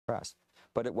press.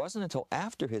 But it wasn't until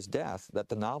after his death that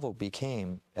the novel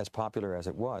became as popular as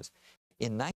it was.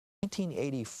 In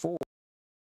 1984,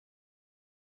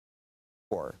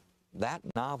 that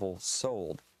novel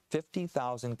sold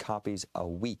 50,000 copies a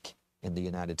week in the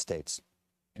United States.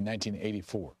 In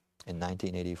 1984? In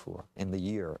 1984, in the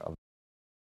year of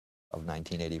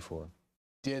 1984.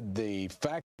 Did the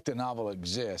fact that the novel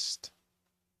existed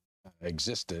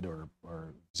or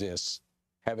exists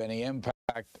have any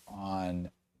impact on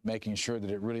making sure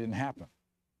that it really didn't happen?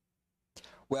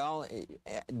 Well,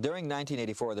 during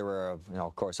 1984, there were,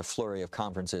 of course, a flurry of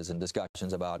conferences and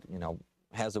discussions about,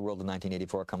 has the world in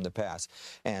 1984 come to pass?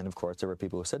 And of course, there were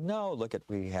people who said, no, look at,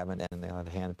 we haven't. And on the other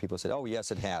hand, people said, oh,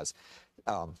 yes, it has.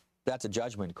 That's a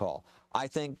judgment call. I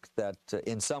think that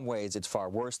in some ways it's far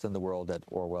worse than the world that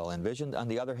Orwell envisioned. On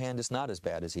the other hand, it's not as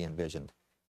bad as he envisioned.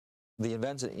 The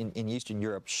events in Eastern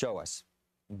Europe show us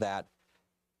that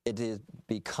it is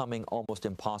becoming almost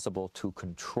impossible to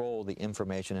control the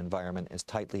information environment as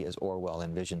tightly as Orwell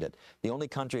envisioned it. The only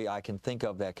country I can think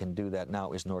of that can do that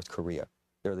now is North Korea.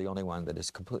 They're the only one that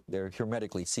is they're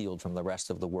hermetically sealed from the rest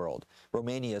of the world.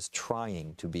 Romania is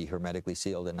trying to be hermetically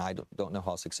sealed, and I don't know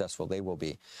how successful they will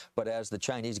be. But as the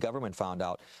Chinese government found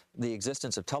out, the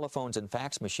existence of telephones and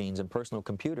fax machines and personal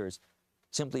computers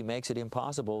simply makes it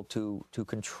impossible to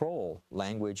control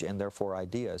language and therefore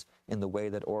ideas in the way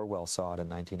that Orwell saw it in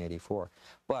 1984.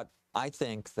 But I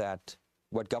think that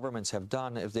what governments have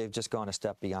done is they've just gone a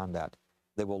step beyond that.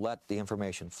 They will let the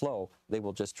information flow. They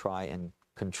will just try and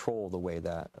control the way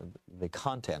that the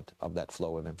content of that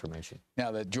flow of information.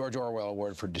 Now, the George Orwell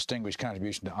Award for Distinguished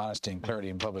Contribution to Honesty and Clarity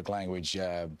in Public Language,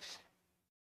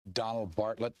 Donald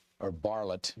Bartlett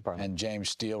and James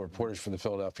Steele, reporters for the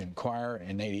Philadelphia Inquirer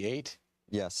in '88.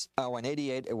 Yes. Oh, in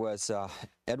 '88 it was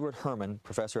Edward Herman,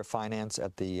 professor of finance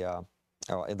at the.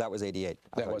 That was '88.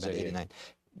 That was '89.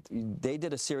 They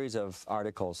did a series of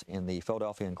articles in the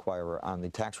Philadelphia Inquirer on the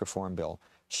tax reform bill,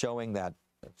 showing that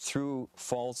through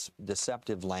false,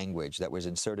 deceptive language that was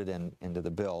inserted into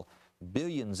the bill,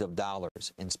 billions of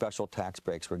dollars in special tax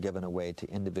breaks were given away to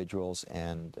individuals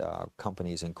and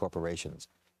companies and corporations.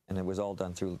 And it was all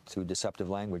done through deceptive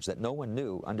language that no one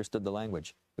knew, understood the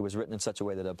language. It was written in such a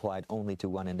way that it applied only to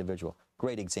one individual.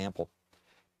 Great example.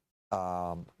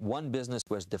 One business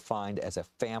was defined as a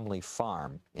family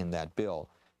farm in that bill,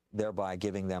 thereby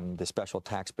giving them the special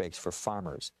tax breaks for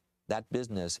farmers. That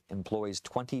business employs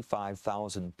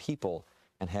 25,000 people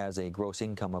and has a gross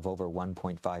income of over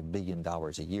 $1.5 billion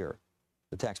a year.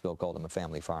 The tax bill called them a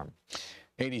family farm.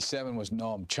 '87 was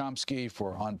Noam Chomsky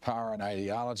for On Power and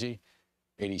Ideology.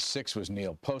 '86 was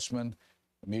Neil Postman,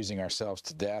 Amusing Ourselves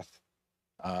to Death.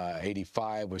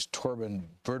 '85 was Torben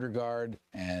Verdergaard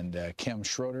and Kim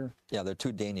Schroeder. Yeah, they're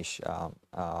two Danish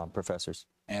professors.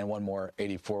 And one more,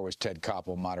 '84, was Ted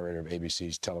Koppel, moderator of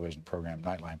ABC's television program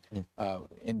Nightline. Yeah.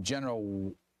 In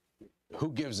general,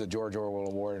 who gives the George Orwell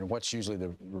Award, and what's usually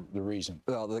the reason?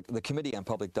 Well, the Committee on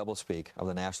Public Doublespeak of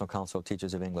the National Council of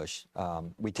Teachers of English.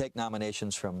 We take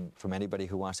nominations from anybody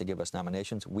who wants to give us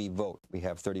nominations. We vote. We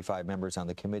have 35 members on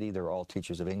the committee. They're all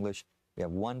teachers of English. We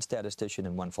have one statistician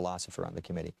and one philosopher on the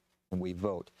committee, and we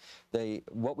vote.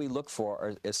 What we look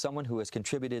for is someone who has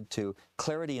contributed to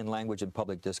clarity in language and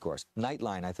public discourse.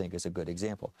 Nightline, I think, is a good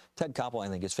example. Ted Koppel, I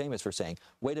think, is famous for saying,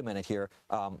 wait a minute here,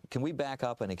 can we back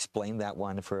up and explain that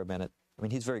one for a minute? I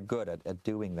mean, he's very good at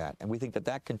doing that, and we think that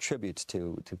that contributes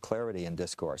to clarity in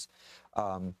discourse.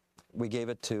 We gave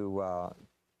it to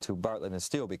Bartlett and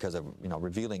Steele because of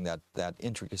revealing that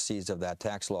intricacies of that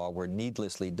tax law were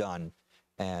needlessly done,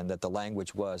 and that the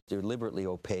language was deliberately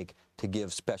opaque to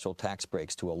give special tax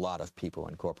breaks to a lot of people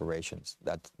and corporations.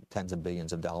 That's tens of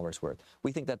billions of dollars worth.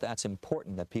 We think that that's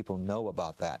important, that people know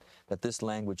about that this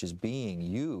language is being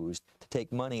used to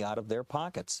take money out of their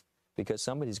pockets because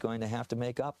somebody's going to have to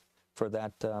make up for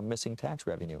that missing tax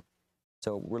revenue.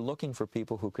 So we're looking for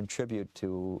people who contribute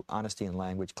to honesty in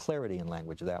language, clarity in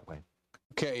language that way.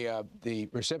 Okay, the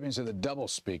recipients of the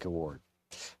Doublespeak Award.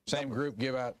 Same group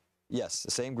give out? Yes,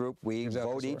 the same group. We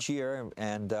vote each year,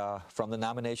 and from the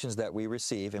nominations that we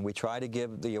receive, and we try to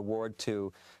give the award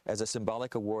as a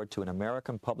symbolic award to an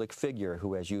American public figure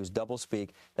who has used doublespeak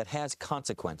that has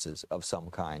consequences of some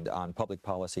kind on public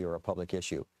policy or a public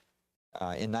issue.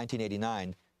 In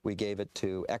 1989, we gave it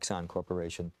to Exxon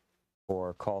Corporation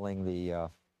for calling the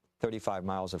 35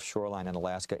 miles of shoreline in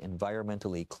Alaska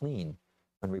environmentally clean.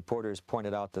 When reporters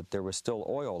pointed out that there was still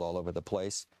oil all over the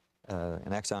place,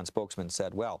 an Exxon spokesman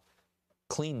said, well,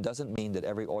 clean doesn't mean that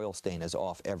every oil stain is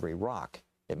off every rock.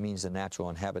 It means the natural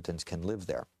inhabitants can live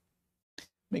there.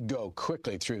 Let me go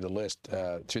quickly through the list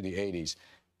through the '80s.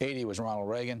 '80 was Ronald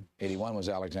Reagan. '81 was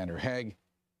Alexander Haig.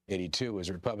 82 was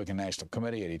the Republican National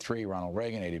Committee. 83, Ronald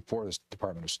Reagan. 84, the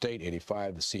Department of State.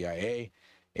 85, the CIA.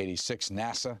 86,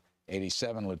 NASA.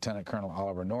 87, Lieutenant Colonel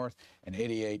Oliver North. And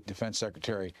 88, Defense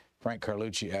Secretary Frank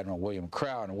Carlucci, Admiral William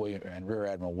Crowe, and Rear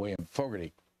Admiral William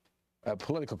Fogarty. A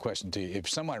political question to you. If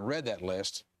someone read that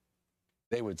list,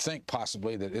 they would think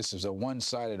possibly that this is a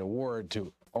one-sided award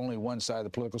to only one side of the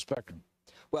political spectrum.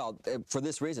 Well, for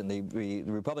this reason, the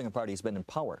Republican Party has been in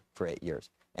power for 8 years.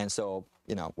 And so,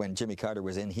 you know, when Jimmy Carter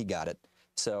was in, he got it.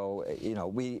 So, you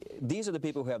know, these are the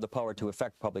people who have the power to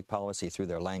affect public policy through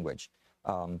their language.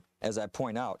 As I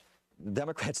point out,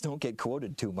 Democrats don't get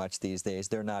quoted too much these days.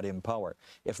 They're not in power.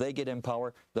 If they get in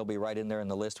power, they'll be right in there in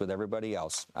the list with everybody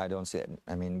else. I don't see it.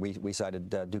 I mean, we cited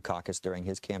Dukakis during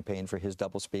his campaign for his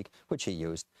doublespeak, which he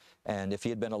used. And if he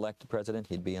had been elected president,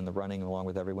 he'd be in the running along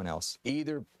with everyone else.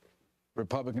 Either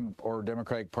Republican or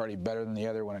Democratic Party better than the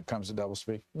other when it comes to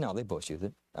doublespeak? No, they both use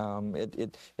it.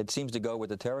 It seems to go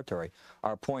with the territory.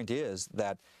 Our point is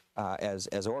that,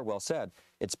 as Orwell said,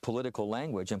 it's political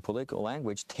language, and political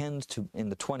language tends to, in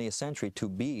the 20th century, to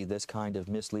be this kind of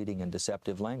misleading and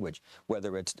deceptive language,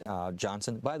 whether it's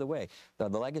Johnson. By the way, the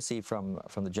legacy from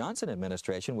the Johnson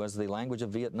administration was the language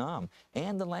of Vietnam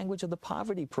and the language of the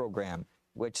poverty program,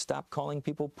 which stopped calling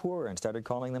people poor and started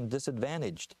calling them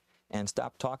disadvantaged, and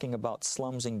stopped talking about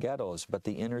slums and ghettos, but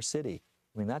the inner city.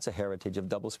 I mean, that's a heritage of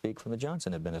doublespeak from the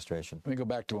Johnson administration. Let me go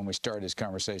back to when we started this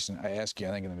conversation. I asked you,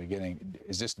 I think in the beginning,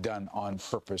 is this done on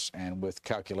purpose and with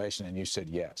calculation? And you said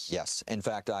yes. Yes. In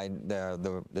fact, I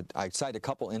cite a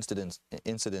couple incidents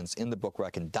in the book where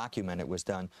I can document it was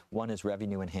done. One is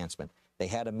revenue enhancement. They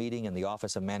had a meeting in the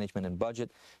Office of Management and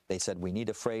Budget. They said, we need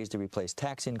a phrase to replace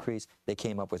tax increase. They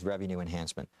came up with revenue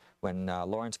enhancement. When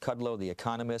Lawrence Kudlow, the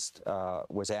economist,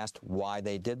 was asked why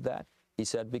they did that, he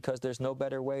said, because there's no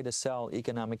better way to sell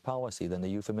economic policy than the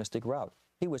euphemistic route.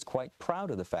 He was quite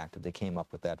proud of the fact that they came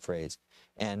up with that phrase.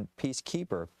 And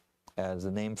Peacekeeper, as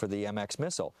the name for the MX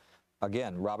missile,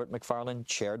 again, Robert McFarland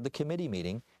chaired the committee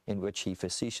meeting in which he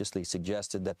facetiously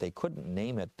suggested that they couldn't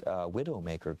name it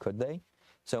Widowmaker, could they?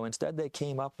 So instead they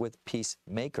came up with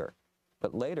Peacemaker.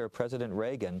 But later, President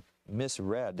Reagan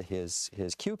misread his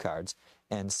cue cards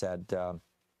and said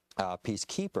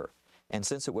Peacekeeper. And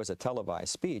since it was a televised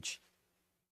speech,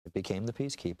 it became the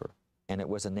Peacekeeper. And it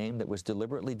was a name that was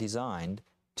deliberately designed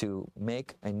to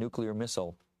make a nuclear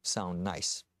missile sound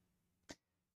nice.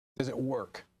 Does it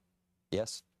work?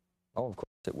 Yes. Oh, of course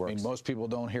it works. I mean, most people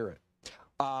don't hear it.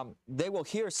 They will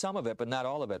hear some of it, but not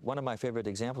all of it. One of my favorite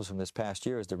examples from this past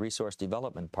year is the Resource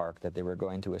Development Park that they were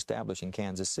going to establish in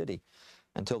Kansas City,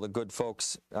 until the good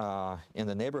folks in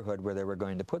the neighborhood where they were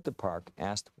going to put the park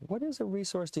asked, what is a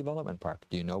Resource Development Park?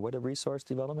 Do you know what a Resource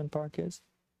Development Park is?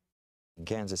 In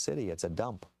Kansas City, it's a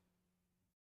dump.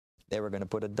 They were going to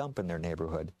put a dump in their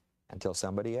neighborhood until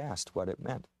somebody asked what it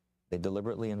meant. They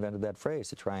deliberately invented that phrase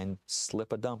to try and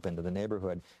slip a dump into the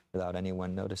neighborhood without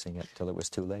anyone noticing it until it was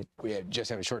too late. We just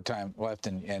have a short time left,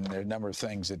 and there are a number of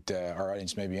things that our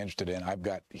audience may be interested in. I've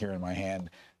got here in my hand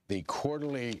the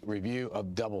Quarterly Review of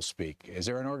Doublespeak. Is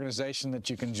there an organization that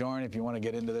you can join if you want to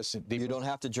get into this deeper? You don't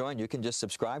have to join. You can just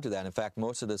subscribe to that. In fact,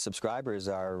 most of the subscribers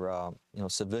are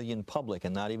civilian public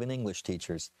and not even English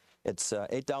teachers. It's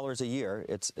 $8 a year.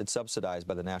 It's subsidized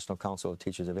by the National Council of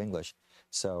Teachers of English.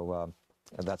 So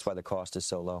that's why the cost is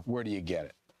so low. Where do you get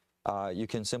it? You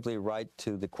can simply write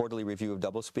to the Quarterly Review of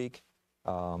Doublespeak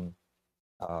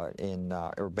in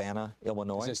Urbana,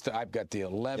 Illinois. I've got the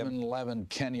 1111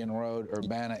 Kenyon Road,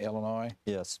 Urbana, Illinois.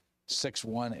 Yes.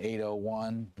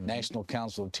 61801, National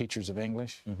Council of Teachers of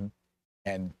English.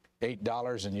 And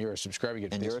 $8, and you're a subscriber.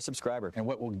 You're a subscriber. And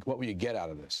what will you get out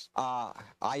of this? I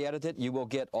edit it. You will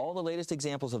get all the latest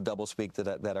examples of doublespeak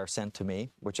that are sent to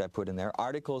me, which I put in there.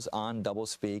 Articles on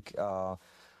doublespeak,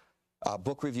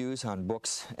 book reviews on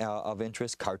books of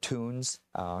interest, cartoons,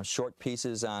 short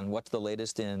pieces on what's the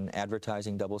latest in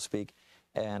advertising doublespeak.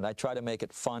 And I try to make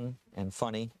it fun and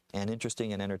funny and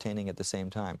interesting and entertaining at the same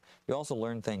time. You also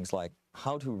learn things like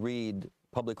how to read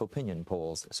public opinion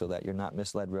polls so that you're not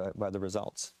misled by the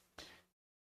results.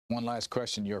 One last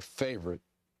question. Your favorite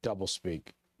doublespeak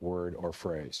word or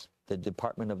phrase? The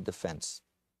Department of Defense,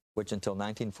 which until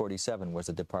 1947 was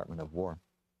the Department of War.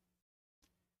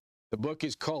 The book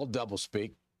is called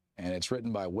Doublespeak, and it's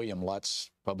written by William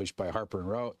Lutz, published by Harper &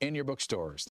 Row, in your bookstores.